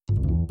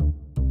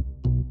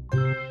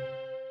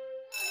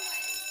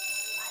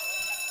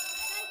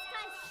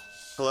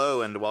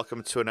Hello and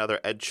welcome to another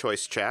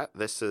EdChoice Chat.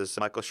 This is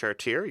Michael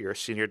Chartier, your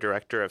Senior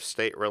Director of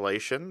State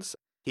Relations,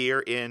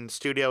 here in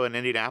studio in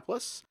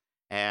Indianapolis.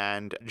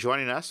 And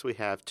joining us, we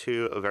have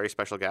two very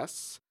special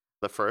guests.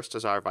 The first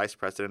is our Vice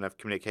President of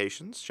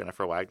Communications,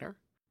 Jennifer Wagner.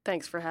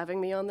 Thanks for having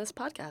me on this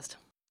podcast.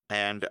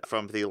 And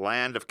from the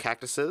land of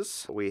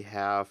cactuses, we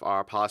have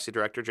our Policy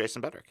Director,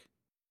 Jason Bedrick.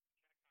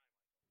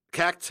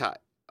 Cacti.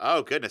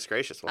 Oh, goodness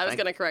gracious. Well, I was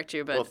going to correct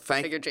you, but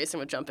I figured Jason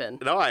would jump in.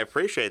 No, I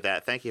appreciate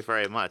that. Thank you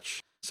very much.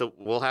 So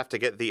we'll have to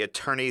get the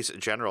attorneys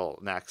general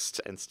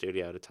next in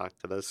studio to talk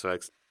to those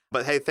folks.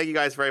 But hey, thank you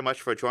guys very much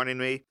for joining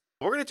me.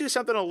 We're going to do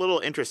something a little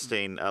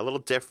interesting, a little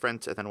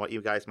different than what you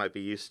guys might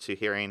be used to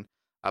hearing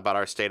about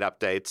our state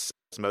updates.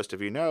 As most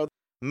of you know,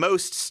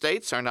 most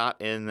states are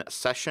not in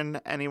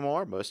session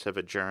anymore. Most have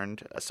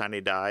adjourned a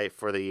sine die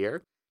for the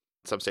year.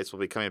 Some states will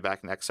be coming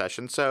back next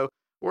session. So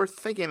we're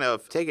thinking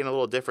of taking a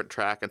little different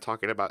track and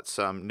talking about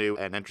some new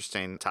and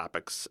interesting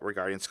topics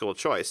regarding school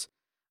choice.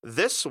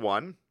 This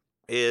one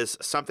is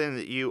something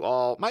that you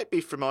all might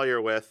be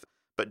familiar with,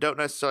 but don't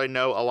necessarily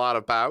know a lot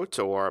about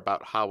or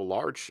about how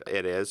large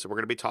it is. We're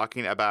going to be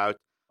talking about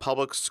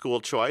public school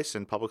choice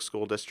and public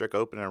school district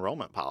open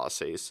enrollment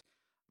policies.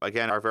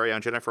 Again, our very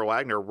own Jennifer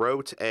Wagner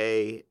wrote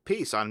a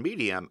piece on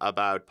Medium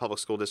about public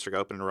school district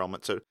open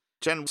enrollment. So,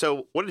 Jen,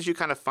 what did you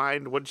kind of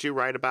find? What did you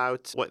write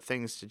about? What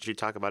things did you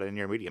talk about in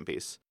your Medium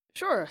piece?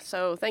 Sure.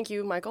 So thank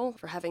you, Michael,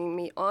 for having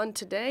me on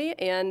today.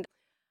 And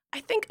I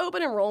think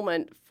open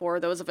enrollment, for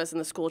those of us in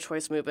the school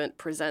choice movement,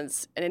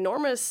 presents an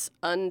enormous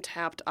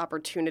untapped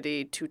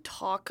opportunity to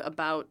talk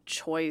about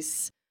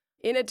choice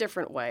in a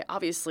different way.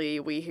 Obviously,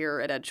 we here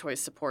at EdChoice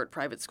support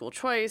private school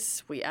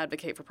choice. We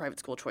advocate for private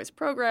school choice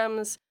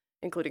programs,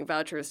 including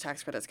vouchers,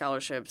 tax credit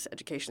scholarships,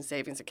 education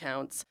savings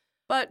accounts.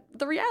 But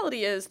the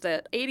reality is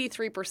that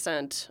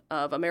 83%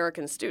 of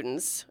American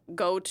students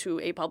go to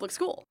a public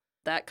school.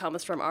 That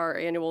comes from our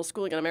annual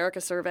Schooling in America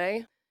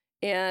survey.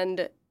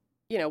 And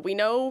we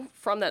know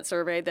from that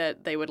survey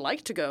that they would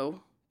like to go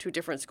to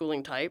different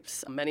schooling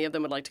types. Many of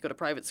them would like to go to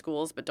private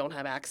schools but don't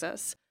have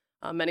access.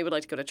 Many would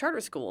like to go to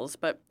charter schools.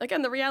 But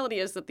again, the reality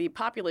is that the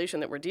population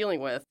that we're dealing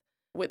with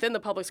within the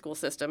public school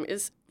system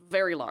is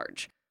very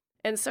large.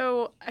 And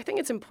so I think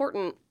it's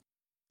important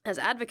as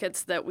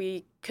advocates that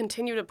we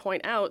continue to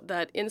point out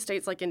that in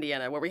states like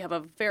Indiana, where we have a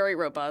very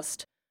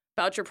robust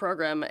voucher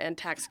program and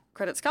tax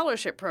credit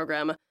scholarship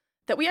program,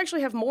 that we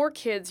actually have more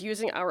kids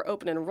using our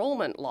open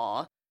enrollment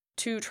law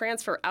to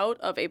transfer out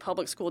of a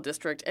public school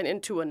district and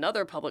into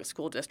another public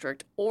school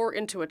district or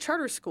into a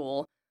charter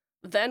school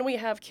than we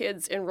have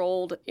kids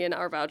enrolled in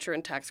our voucher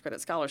and tax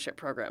credit scholarship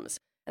programs.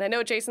 And I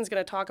know Jason's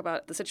going to talk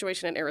about the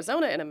situation in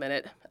Arizona in a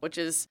minute, which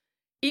is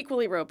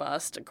equally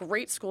robust, a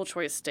great school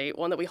choice state,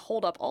 one that we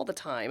hold up all the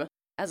time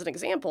as an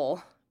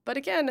example. But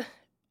again,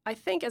 I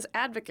think as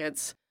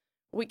advocates,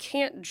 we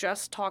can't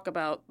just talk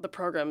about the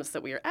programs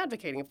that we are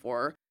advocating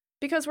for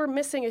because we're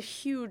missing a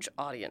huge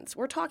audience.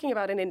 We're talking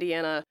about in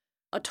Indiana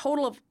a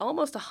total of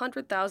almost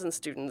 100,000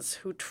 students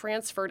who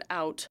transferred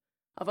out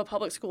of a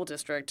public school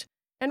district,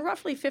 and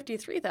roughly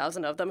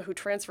 53,000 of them who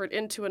transferred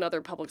into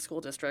another public school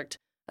district,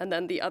 and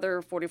then the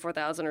other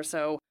 44,000 or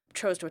so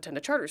chose to attend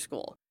a charter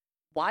school.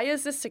 Why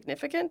is this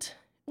significant?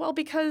 Well,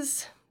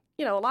 because,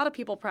 a lot of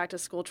people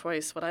practice school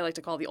choice what I like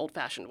to call the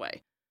old-fashioned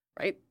way,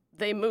 right?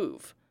 They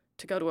move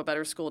to go to a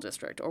better school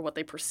district or what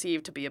they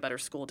perceive to be a better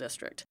school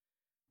district.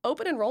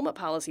 Open enrollment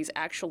policies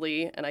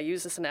actually, and I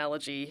use this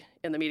analogy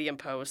in the Medium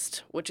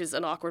post, which is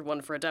an awkward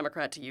one for a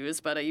Democrat to use,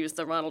 but I use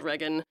the Ronald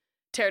Reagan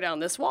tear down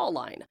this wall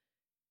line.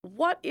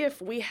 What if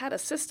we had a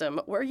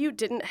system where you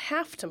didn't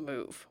have to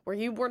move, where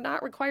you were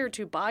not required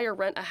to buy or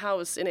rent a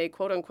house in a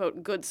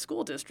quote-unquote good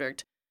school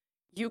district?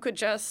 You could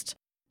just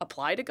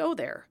apply to go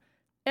there.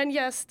 And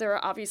yes, there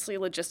are obviously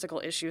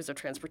logistical issues of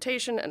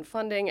transportation and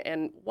funding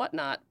and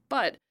whatnot,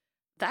 but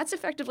that's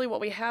effectively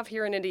what we have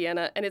here in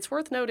Indiana, and it's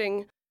worth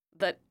noting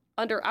that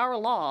under our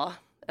law,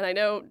 and I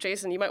know,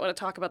 Jason, you might want to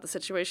talk about the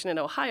situation in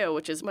Ohio,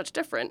 which is much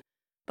different,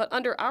 but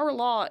under our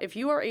law, if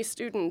you are a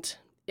student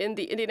in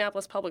the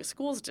Indianapolis Public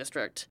Schools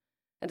District,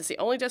 and it's the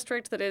only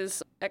district that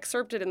is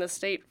excerpted in the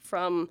state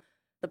from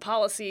the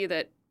policy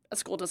that a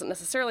school doesn't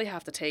necessarily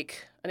have to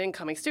take an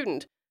incoming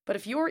student, but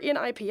if you're in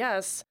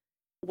IPS,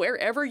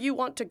 wherever you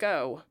want to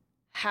go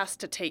has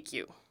to take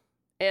you.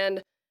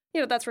 And,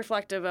 that's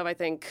reflective of, I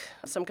think,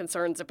 some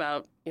concerns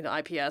about,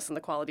 IPS and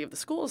the quality of the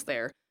schools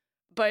there.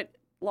 But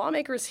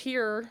lawmakers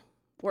here,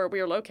 where we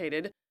are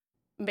located,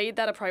 made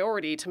that a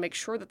priority to make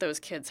sure that those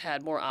kids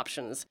had more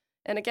options.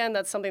 And again,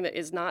 that's something that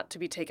is not to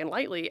be taken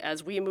lightly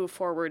as we move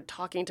forward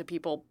talking to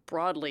people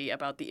broadly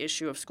about the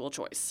issue of school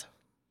choice.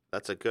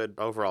 That's a good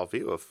overall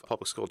view of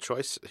public school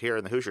choice here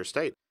in the Hoosier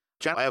State.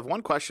 Jen, I have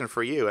one question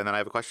for you, and then I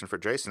have a question for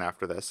Jason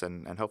after this,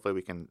 and hopefully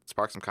we can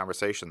spark some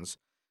conversations.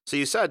 So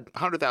you said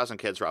 100,000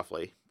 kids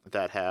roughly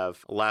that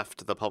have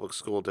left the public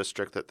school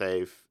district that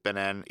they've been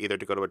in, either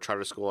to go to a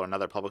charter school or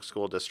another public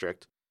school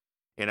district.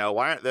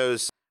 Why aren't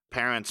those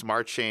parents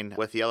marching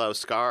with yellow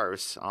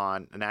scarves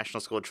on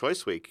National School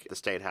Choice Week at the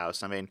State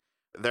House? I mean,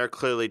 they're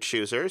clearly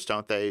choosers.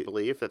 Don't they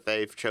believe that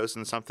they've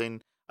chosen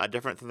something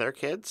different than their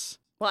kids?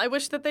 Well, I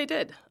wish that they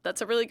did. That's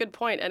a really good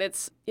point. And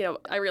it's,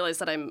 I realize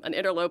that I'm an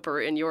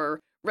interloper in your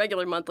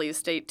regular monthly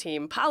state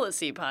team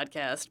policy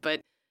podcast,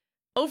 but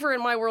over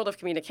in my world of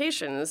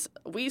communications,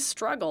 we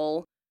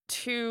struggle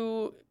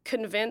to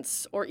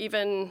convince or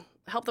even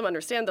help them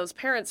understand those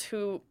parents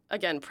who,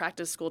 again,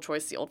 practice school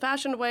choice the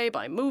old-fashioned way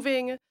by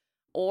moving,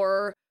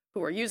 or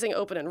who are using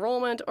open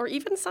enrollment, or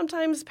even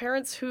sometimes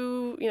parents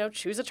who,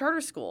 choose a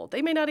charter school.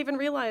 They may not even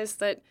realize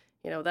that,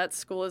 that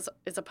school is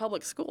a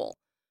public school.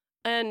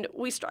 And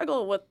we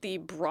struggle with the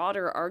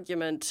broader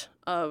argument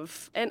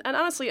of, and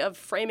honestly, of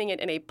framing it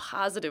in a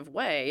positive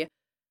way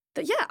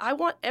that, yeah, I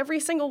want every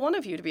single one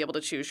of you to be able to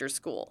choose your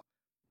school.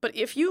 But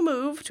if you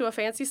move to a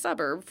fancy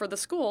suburb for the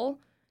school,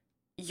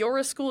 you're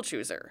a school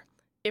chooser.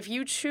 If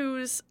you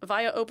choose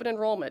via open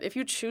enrollment, if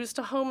you choose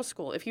to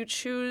homeschool, if you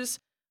choose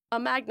a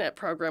magnet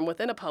program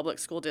within a public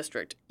school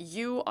district,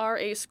 you are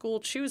a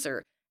school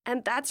chooser.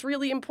 And that's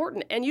really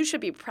important. And you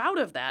should be proud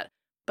of that.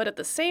 But at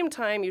the same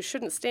time, you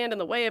shouldn't stand in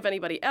the way of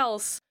anybody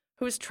else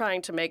who's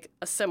trying to make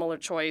a similar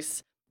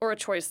choice or a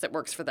choice that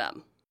works for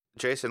them.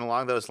 Jason,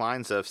 along those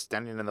lines of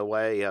standing in the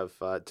way of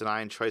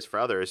denying choice for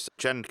others,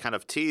 Jen kind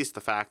of teased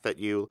the fact that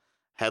you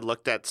had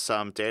looked at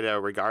some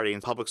data regarding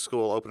public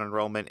school open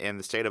enrollment in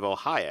the state of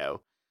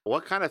Ohio.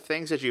 What kind of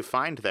things did you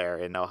find there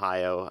in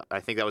Ohio? I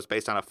think that was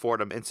based on a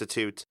Fordham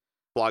Institute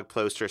blog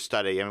post or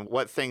study. And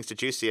what things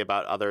did you see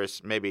about others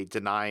maybe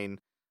denying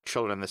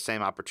children the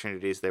same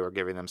opportunities they were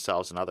giving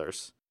themselves and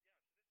others?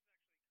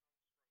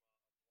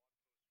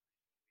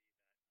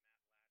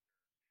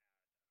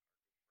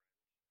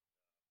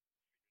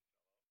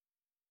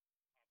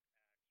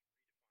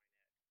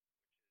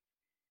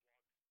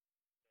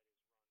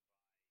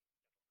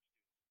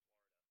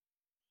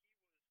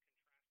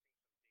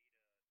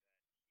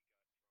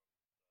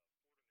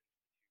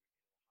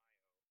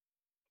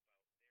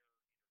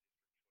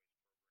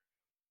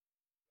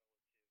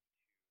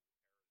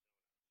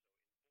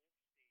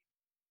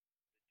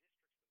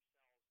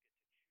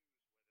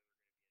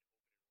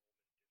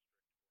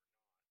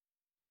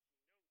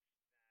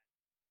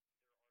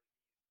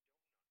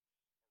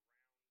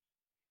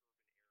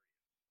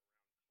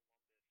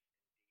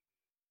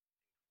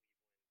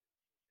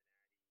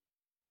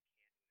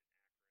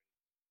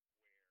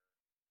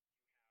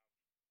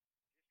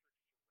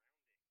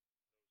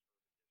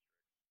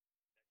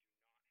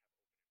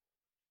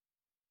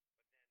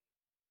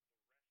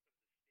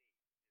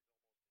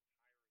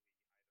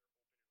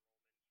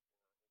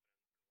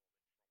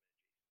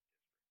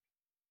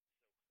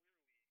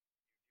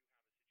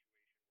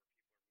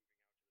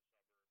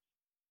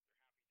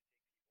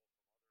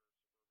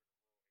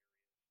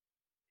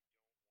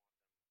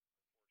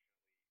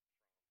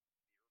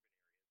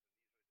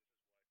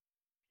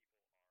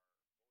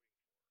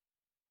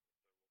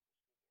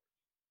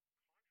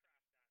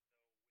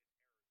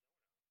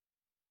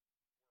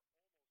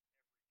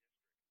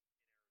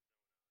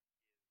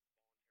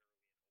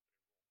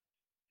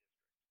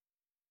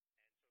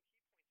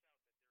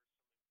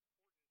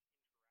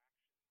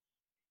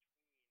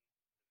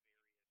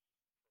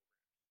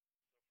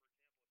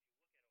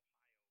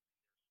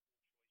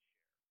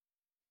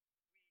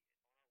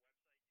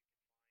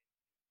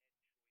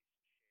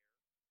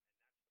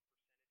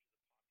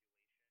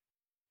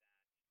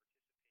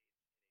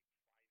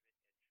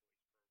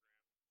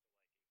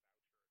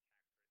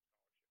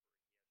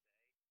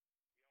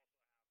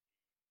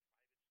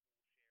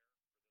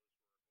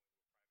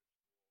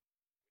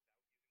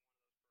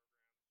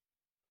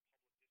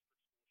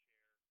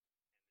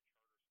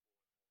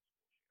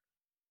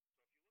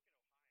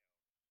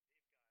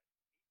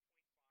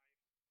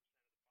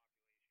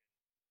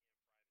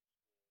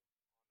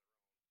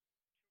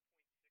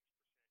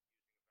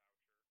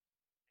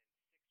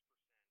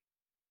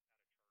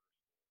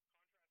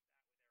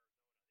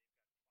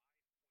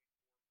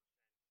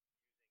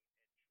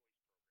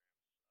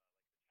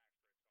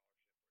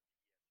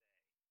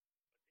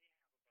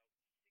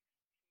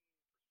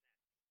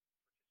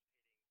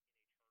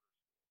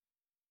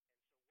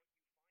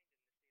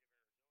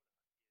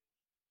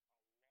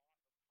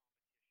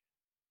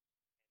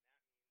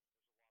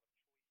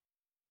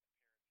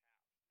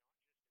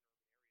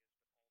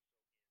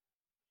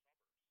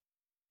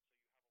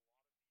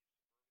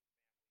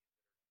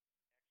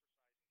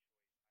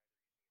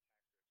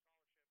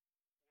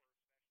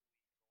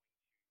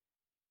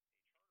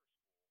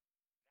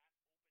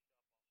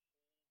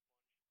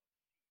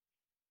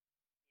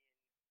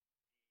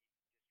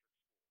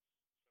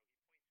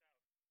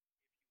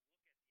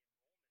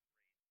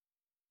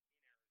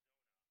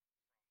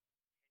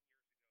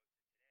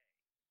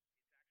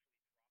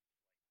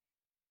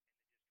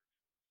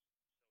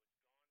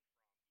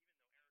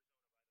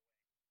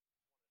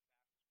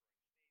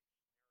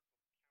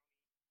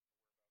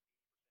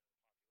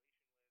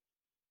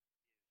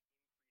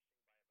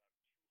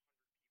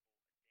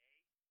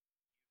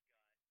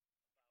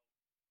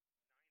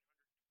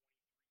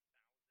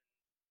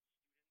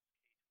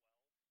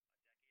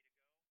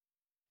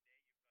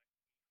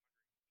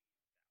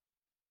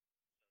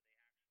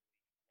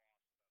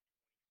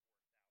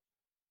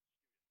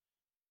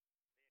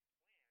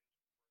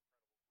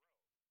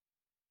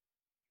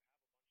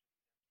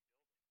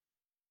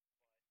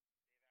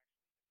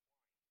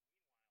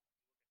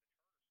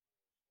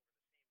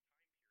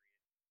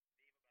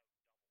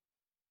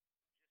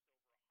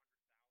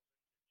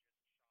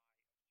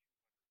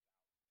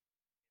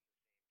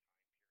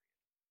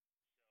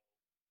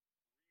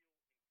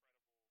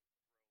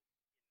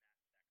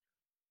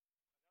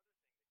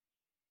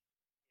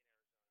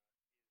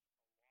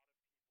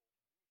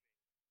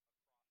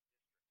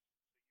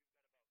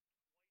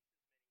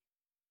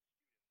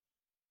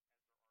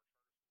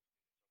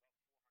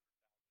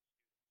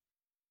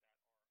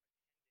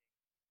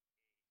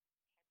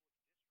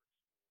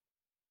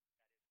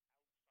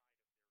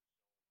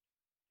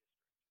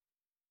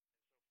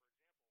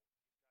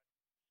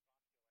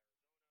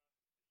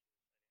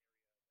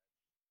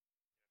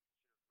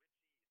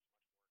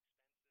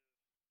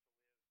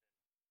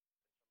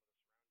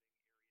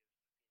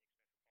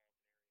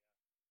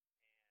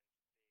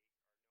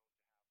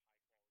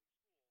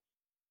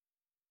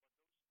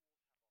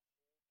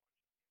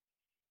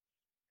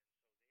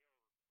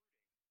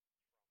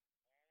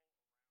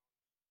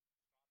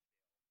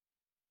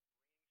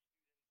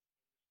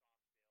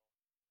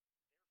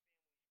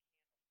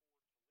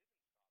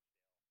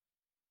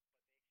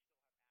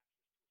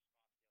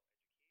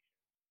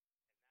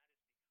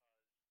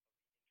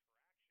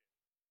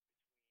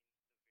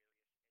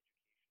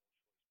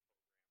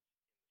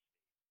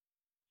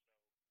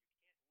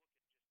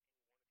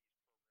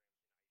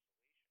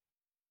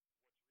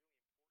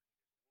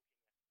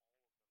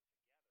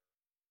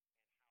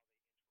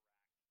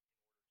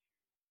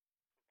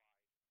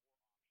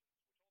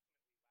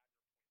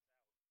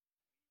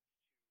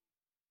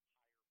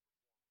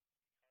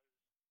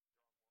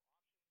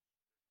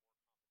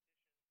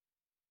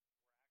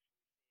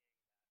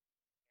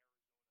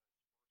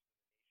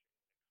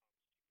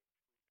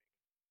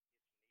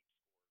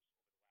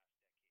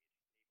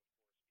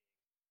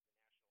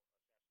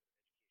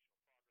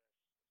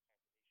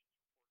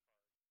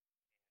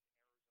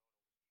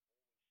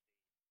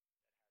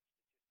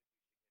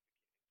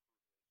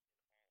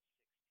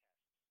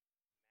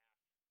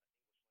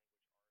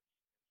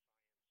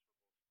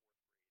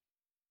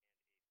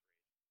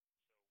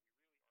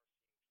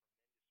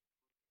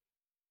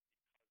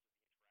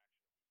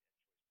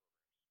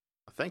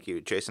 Thank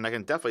you, Jason. I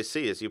can definitely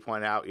see, as you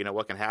point out,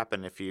 what can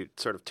happen if you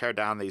sort of tear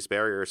down these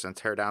barriers and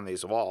tear down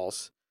these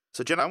walls.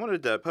 So, Jen, I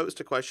wanted to pose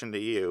a question to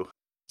you.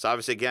 So,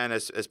 obviously, again,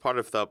 as part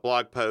of the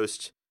blog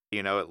post,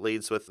 it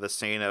leads with the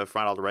scene of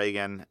Ronald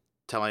Reagan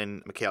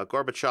telling Mikhail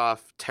Gorbachev,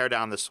 tear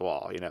down this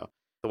wall.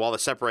 The wall that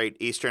separates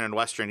Eastern and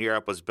Western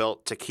Europe was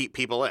built to keep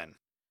people in,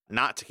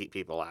 not to keep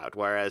people out,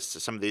 whereas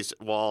some of these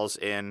walls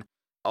in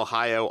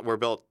Ohio were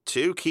built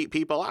to keep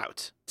people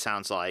out,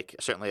 sounds like.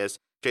 Certainly, as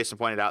Jason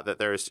pointed out, that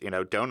there's,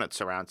 donuts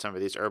around some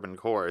of these urban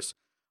cores.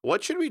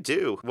 What should we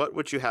do? What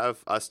would you have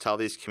us tell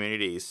these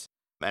communities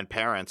and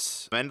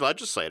parents and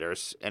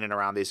legislators in and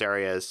around these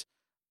areas?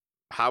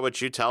 How would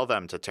you tell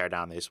them to tear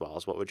down these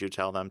walls? What would you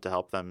tell them to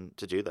help them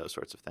to do those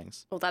sorts of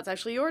things? Well, that's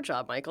actually your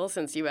job, Michael,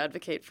 since you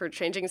advocate for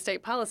changing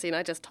state policy and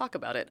I just talk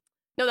about it.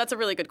 No, that's a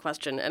really good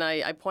question. And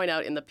I point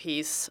out in the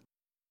piece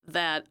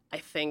that I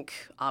think,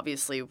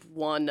 obviously,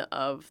 one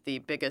of the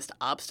biggest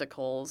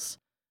obstacles,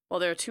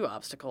 well, there are two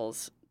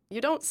obstacles. You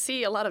don't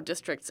see a lot of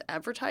districts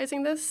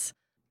advertising this,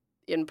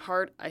 in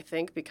part, I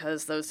think,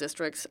 because those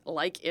districts,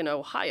 like in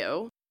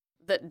Ohio,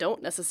 that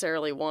don't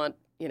necessarily want,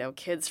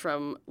 kids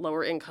from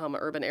lower income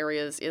urban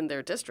areas in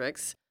their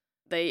districts,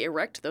 they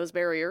erect those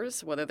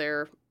barriers, whether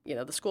they're,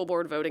 the school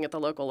board voting at the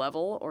local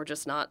level or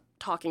just not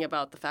talking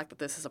about the fact that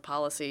this is a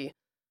policy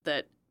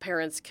that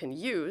parents can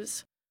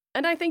use.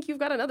 And I think you've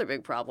got another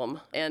big problem,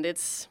 and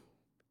it's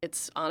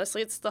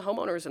honestly, it's the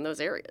homeowners in those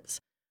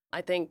areas.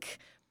 I think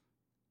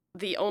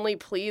the only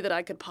plea that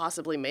I could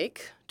possibly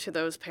make to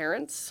those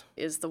parents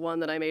is the one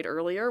that I made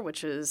earlier,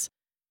 which is,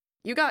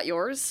 you got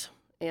yours,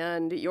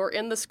 and you're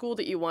in the school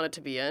that you wanted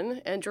to be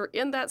in, and you're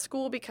in that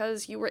school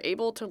because you were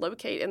able to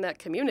locate in that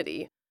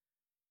community.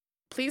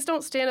 Please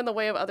don't stand in the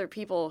way of other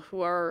people who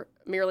are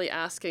merely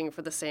asking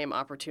for the same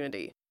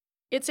opportunity.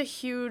 It's a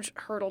huge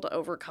hurdle to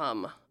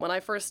overcome. When I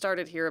first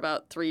started here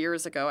about 3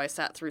 years ago, I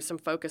sat through some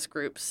focus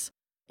groups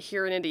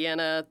here in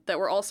Indiana that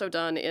were also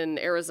done in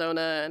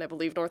Arizona and I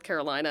believe North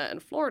Carolina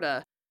and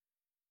Florida.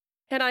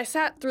 And I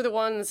sat through the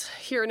ones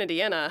here in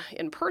Indiana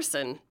in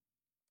person,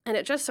 and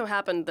it just so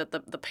happened that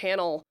the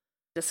panel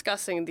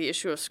discussing the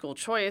issue of school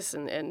choice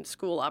and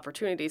schooling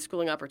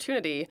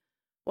opportunity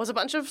was a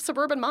bunch of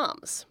suburban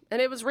moms.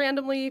 And it was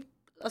randomly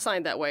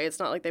assigned that way. It's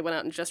not like they went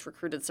out and just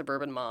recruited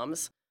suburban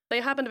moms.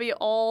 They happened to be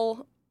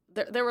all,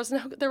 there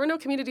were no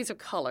communities of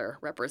color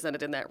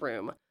represented in that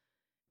room.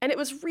 And it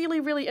was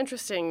really, really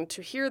interesting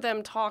to hear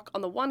them talk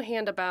on the one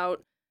hand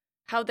about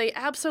how they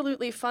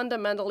absolutely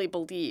fundamentally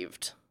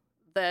believed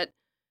that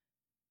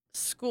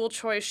school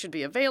choice should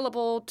be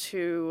available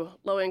to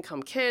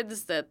low-income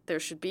kids, that there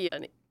should be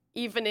an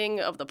evening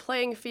of the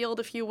playing field,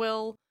 if you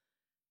will.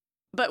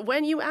 But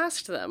when you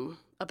asked them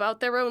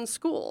about their own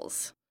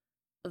schools,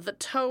 the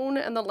tone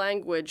and the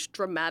language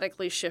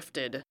dramatically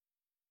shifted.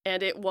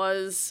 And it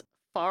was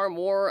far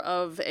more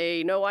of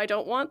a, no, I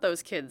don't want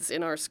those kids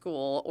in our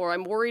school, or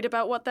I'm worried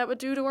about what that would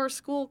do to our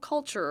school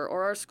culture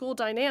or our school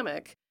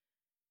dynamic.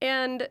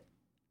 And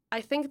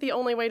I think the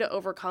only way to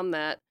overcome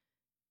that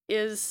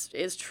is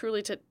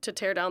truly to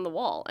tear down the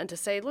wall and to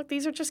say, look,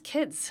 these are just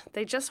kids.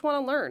 They just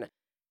want to learn.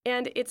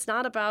 And it's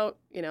not about,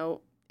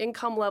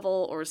 income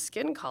level or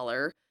skin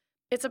color.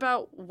 It's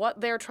about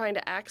what they're trying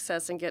to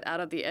access and get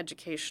out of the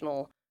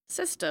educational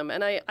system.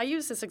 And I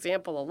use this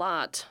example a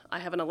lot. I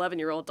have an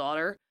 11-year-old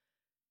daughter.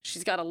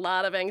 She's got a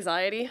lot of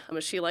anxiety.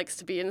 She likes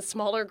to be in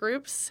smaller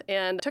groups,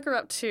 and I took her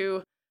up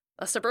to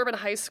a suburban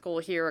high school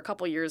here a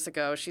couple years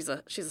ago. She's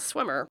a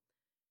swimmer.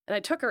 And I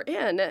took her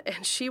in,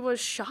 and she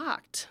was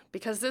shocked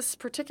because this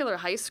particular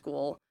high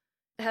school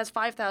has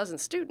 5,000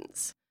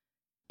 students.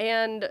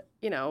 And,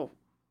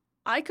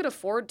 I could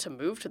afford to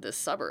move to this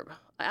suburb.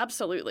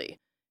 Absolutely.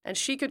 And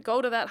she could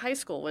go to that high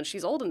school when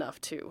she's old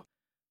enough to.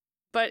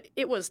 But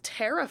it was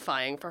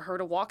terrifying for her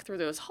to walk through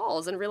those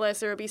halls and realize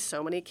there would be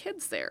so many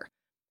kids there.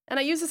 And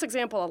I use this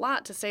example a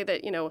lot to say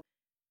that,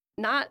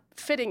 not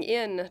fitting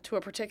in to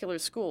a particular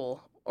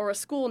school or a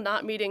school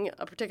not meeting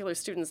a particular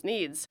student's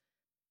needs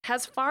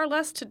has far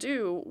less to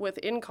do with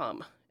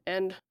income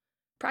and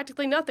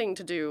practically nothing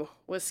to do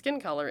with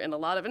skin color in a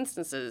lot of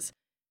instances.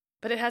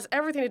 But it has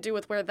everything to do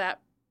with where that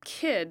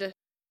kid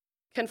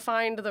can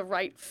find the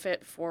right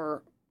fit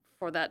for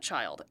that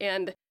child.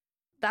 And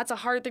that's a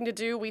hard thing to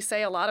do. We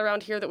say a lot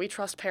around here that we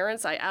trust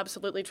parents. I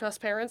absolutely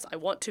trust parents. I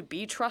want to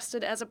be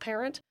trusted as a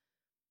parent.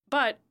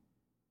 But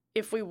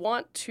if we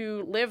want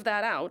to live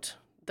that out,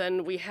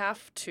 then we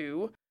have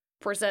to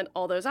present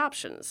all those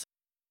options.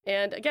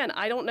 And again,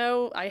 I don't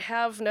know. I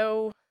have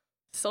no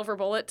silver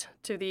bullet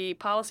to the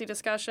policy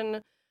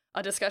discussion,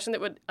 a discussion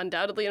that would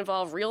undoubtedly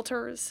involve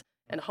realtors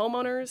and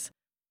homeowners.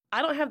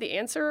 I don't have the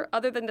answer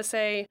other than to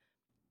say,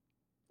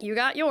 you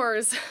got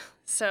yours,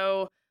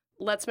 so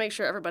let's make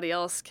sure everybody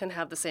else can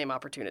have the same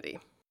opportunity.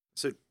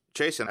 So,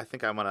 Jason, I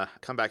think I'm going to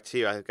come back to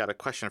you. I've got a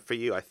question for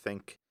you, I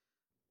think.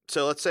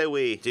 So let's say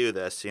we do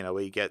this,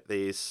 we get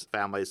these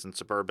families in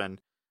suburban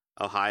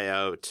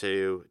Ohio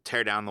to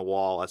tear down the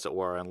wall, as it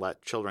were, and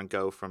let children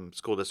go from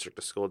school district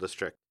to school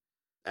district.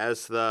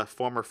 As the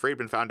former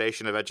Friedman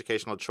Foundation of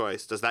Educational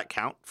Choice, does that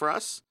count for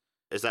us?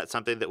 Is that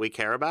something that we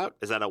care about?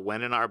 Is that a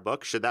win in our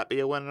book? Should that be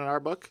a win in our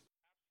book?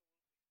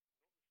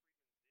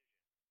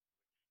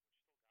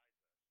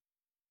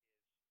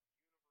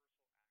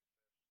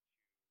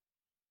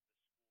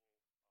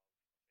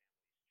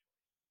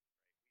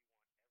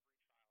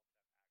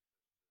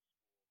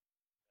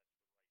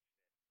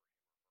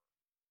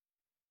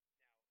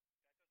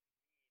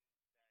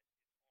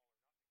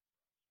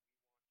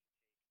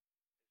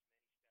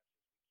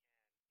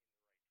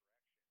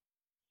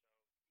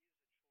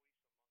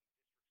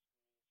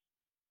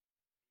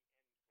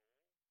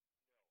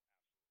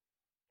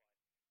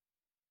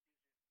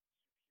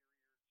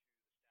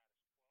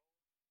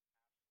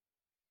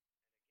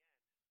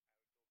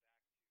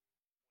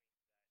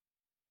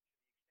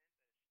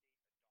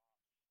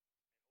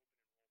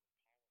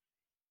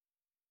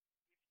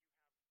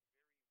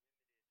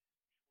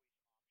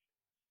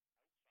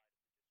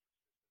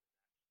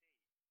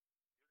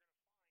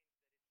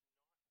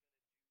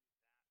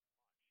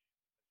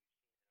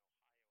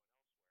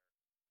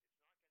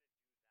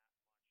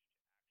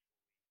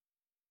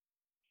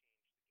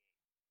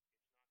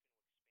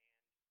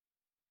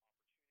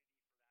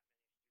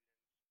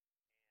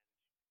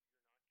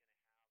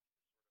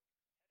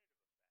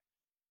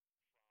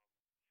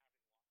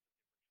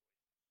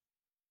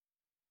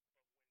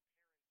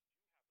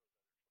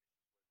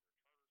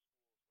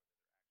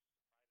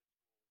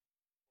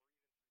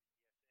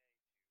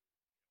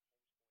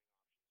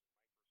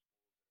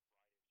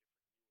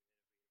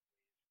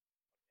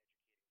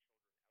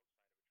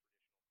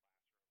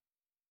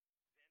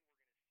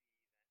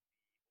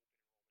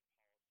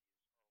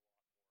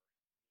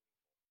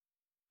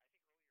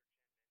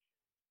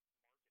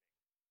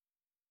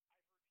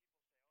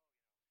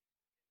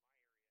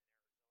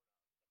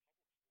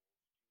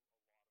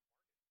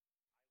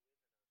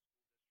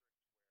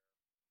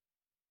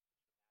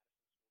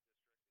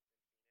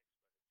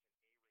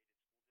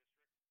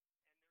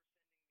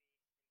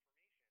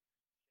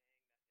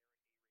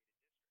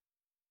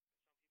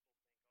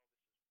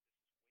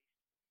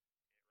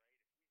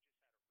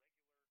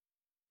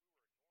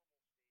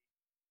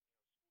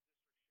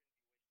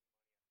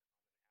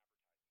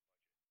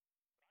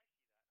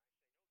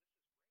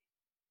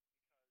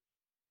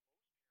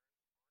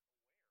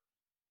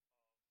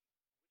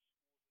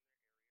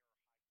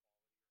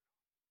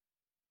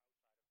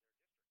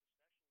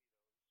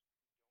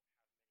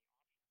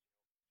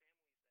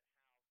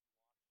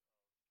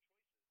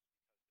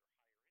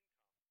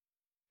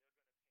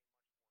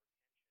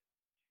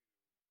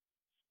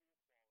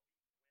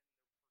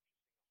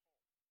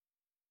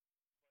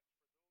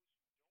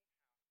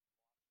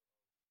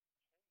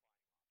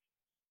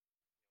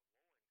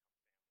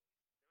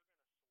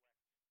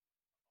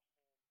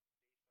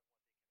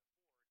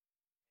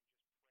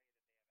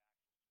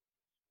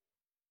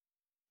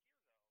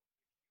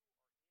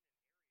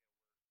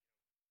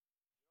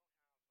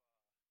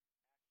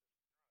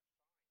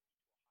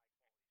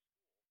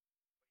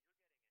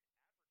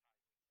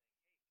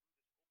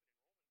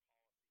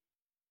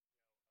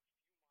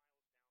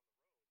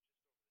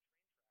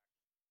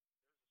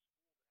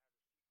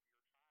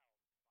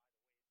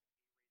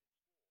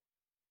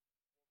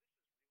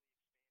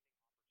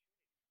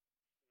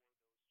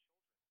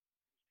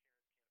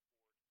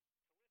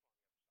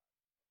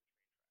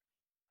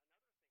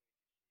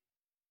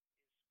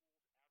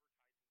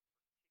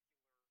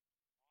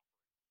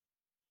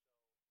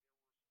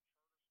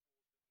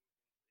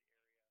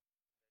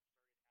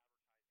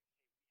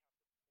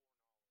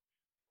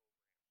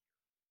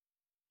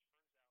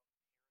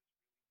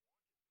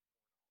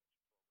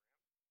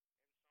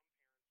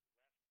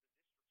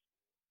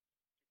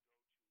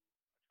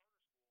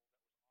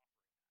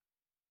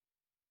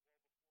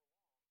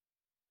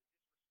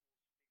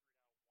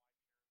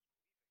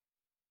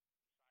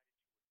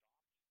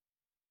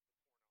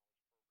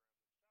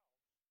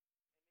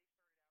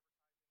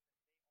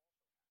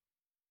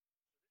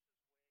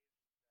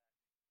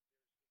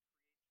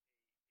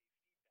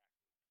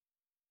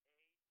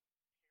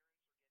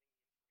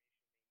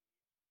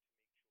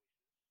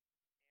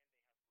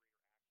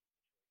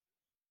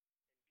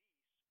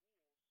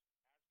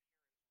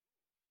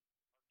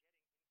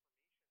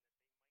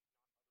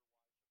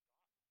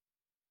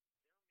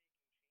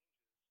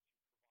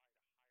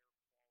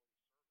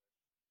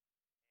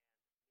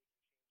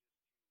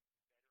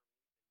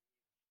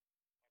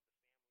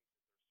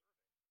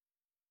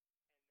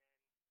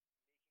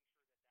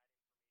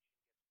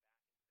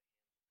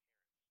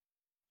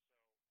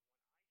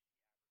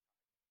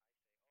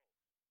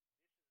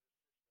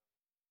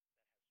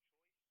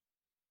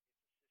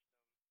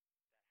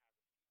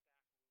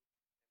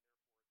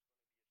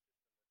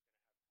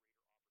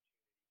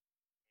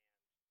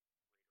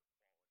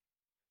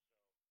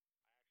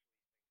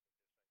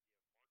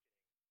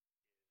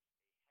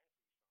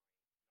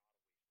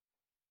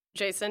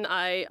 Jason,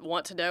 I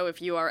want to know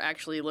if you are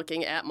actually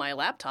looking at my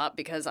laptop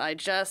because I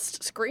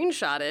just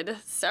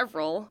screenshotted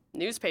several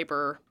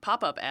newspaper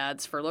pop-up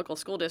ads for local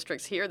school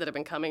districts here that have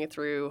been coming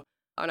through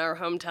on our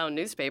hometown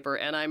newspaper,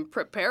 and I'm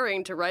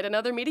preparing to write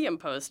another Medium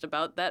post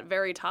about that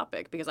very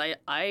topic because I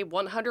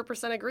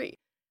 100% agree.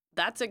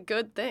 That's a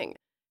good thing.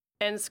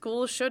 And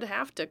schools should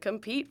have to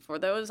compete for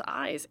those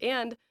eyes.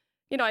 And,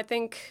 I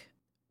think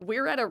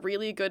we're at a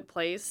really good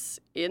place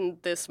in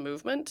this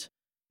movement.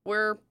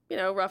 We're,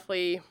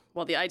 roughly,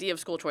 well, the idea of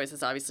school choice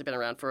has obviously been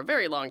around for a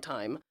very long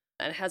time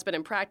and has been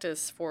in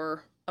practice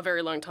for a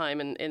very long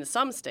time in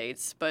some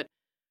states. But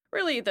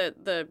really,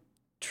 the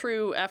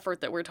true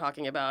effort that we're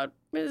talking about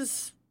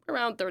is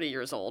around 30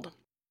 years old.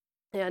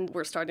 And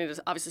we're starting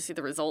to obviously see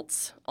the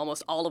results,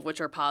 almost all of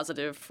which are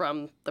positive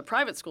from the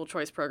private school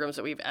choice programs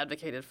that we've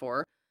advocated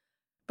for.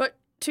 But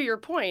to your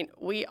point,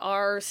 we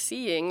are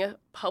seeing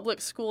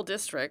public school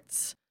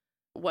districts,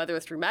 whether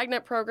through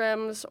magnet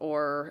programs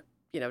or,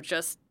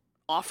 just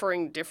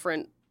offering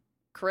different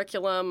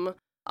curriculum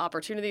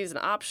opportunities and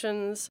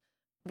options,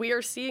 we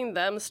are seeing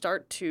them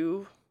start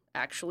to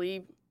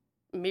actually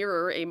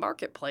mirror a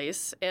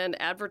marketplace and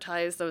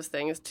advertise those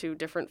things to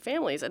different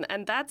families.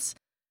 And that's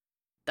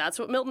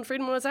what Milton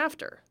Friedman was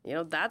after.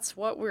 That's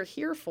what we're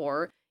here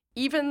for,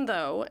 even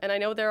though, and I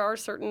know there are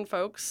certain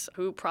folks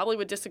who probably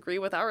would disagree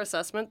with our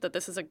assessment that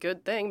this is a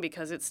good thing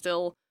because it's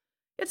still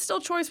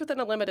choice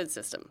within a limited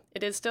system.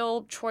 It is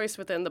still choice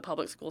within the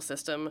public school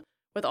system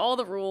with all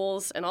the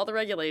rules and all the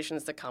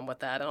regulations that come with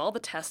that and all the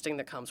testing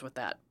that comes with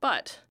that.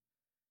 But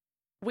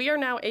we are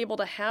now able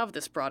to have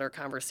this broader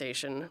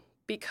conversation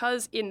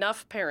because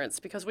enough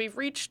parents, because we've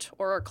reached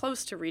or are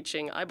close to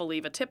reaching, I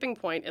believe, a tipping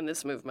point in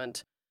this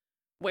movement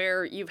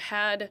where you've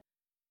had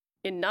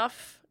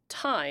enough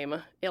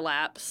time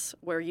elapse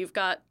where you've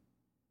got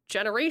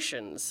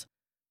generations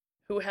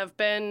who have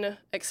been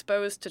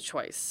exposed to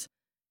choice.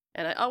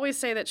 And I always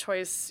say that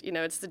choice,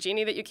 it's the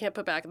genie that you can't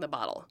put back in the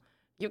bottle.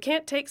 You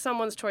can't take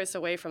someone's choice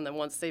away from them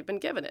once they've been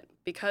given it,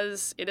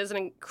 because it is an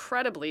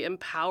incredibly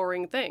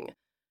empowering thing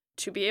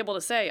to be able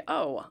to say,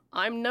 oh,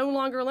 I'm no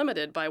longer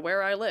limited by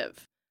where I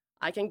live.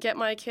 I can get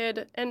my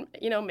kid and,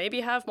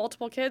 maybe have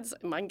multiple kids.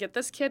 I can get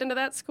this kid into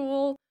that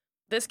school.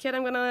 This kid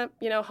I'm going to,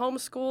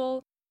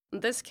 homeschool.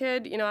 This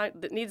kid,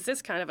 that needs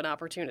this kind of an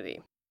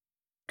opportunity.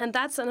 And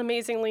that's an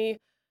amazingly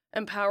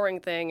empowering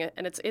thing.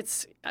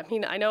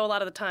 And I know a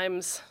lot of the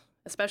times,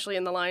 especially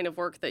in the line of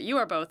work that you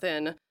are both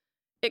in,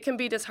 it can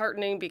be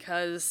disheartening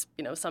because,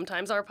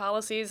 sometimes our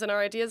policies and our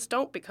ideas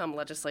don't become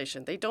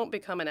legislation. They don't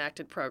become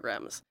enacted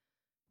programs.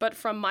 But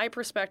from my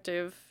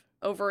perspective,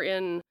 over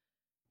in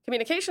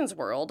communications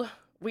world,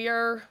 we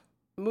are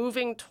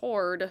moving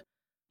toward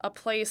a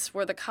place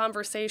where the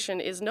conversation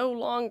is no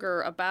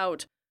longer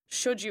about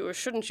should you or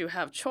shouldn't you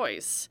have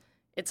choice.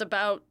 It's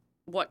about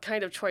what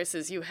kind of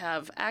choices you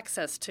have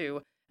access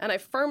to. And I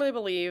firmly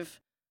believe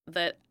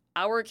that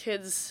our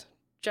kids'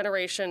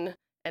 generation,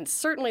 and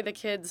certainly the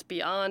kids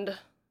beyond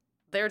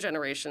their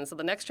generation, so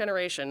the next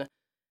generation,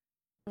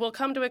 will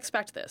come to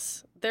expect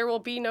this. There will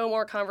be no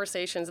more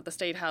conversations at the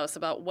State House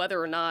about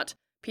whether or not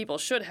people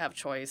should have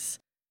choice.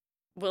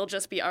 We'll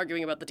just be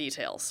arguing about the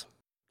details.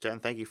 Jen,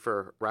 thank you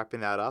for wrapping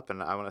that up.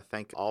 And I want to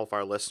thank all of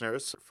our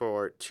listeners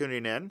for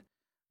tuning in.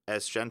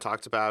 As Jen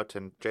talked about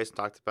and Jason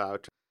talked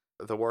about,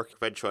 the work of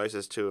EdChoice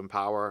is to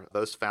empower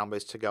those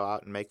families to go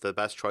out and make the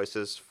best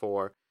choices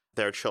for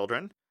their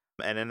children.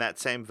 And in that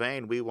same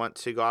vein, we want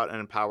to go out and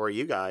empower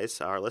you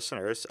guys, our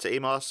listeners, to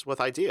email us with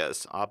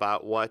ideas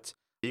about what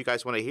you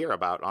guys want to hear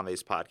about on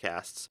these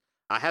podcasts.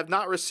 I have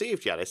not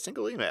received yet a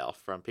single email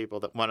from people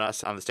that want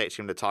us on the state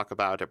team to talk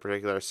about a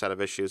particular set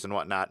of issues and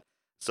whatnot.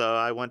 So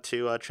I want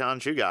to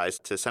challenge you guys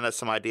to send us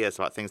some ideas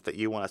about things that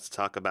you want us to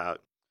talk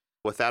about.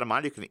 With that in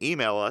mind, you can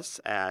email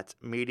us at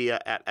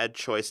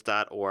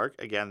media@edchoice.org.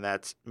 Again,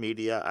 that's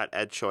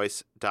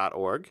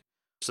media@edchoice.org.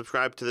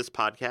 Subscribe to this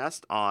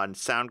podcast on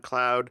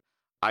SoundCloud,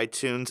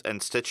 iTunes,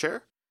 and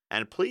Stitcher.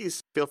 And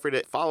please feel free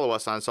to follow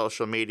us on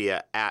social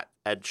media at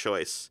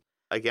EdChoice.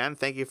 Again,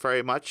 thank you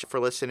very much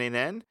for listening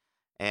in,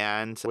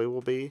 and we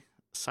will be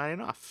signing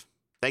off.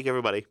 Thank you,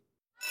 everybody.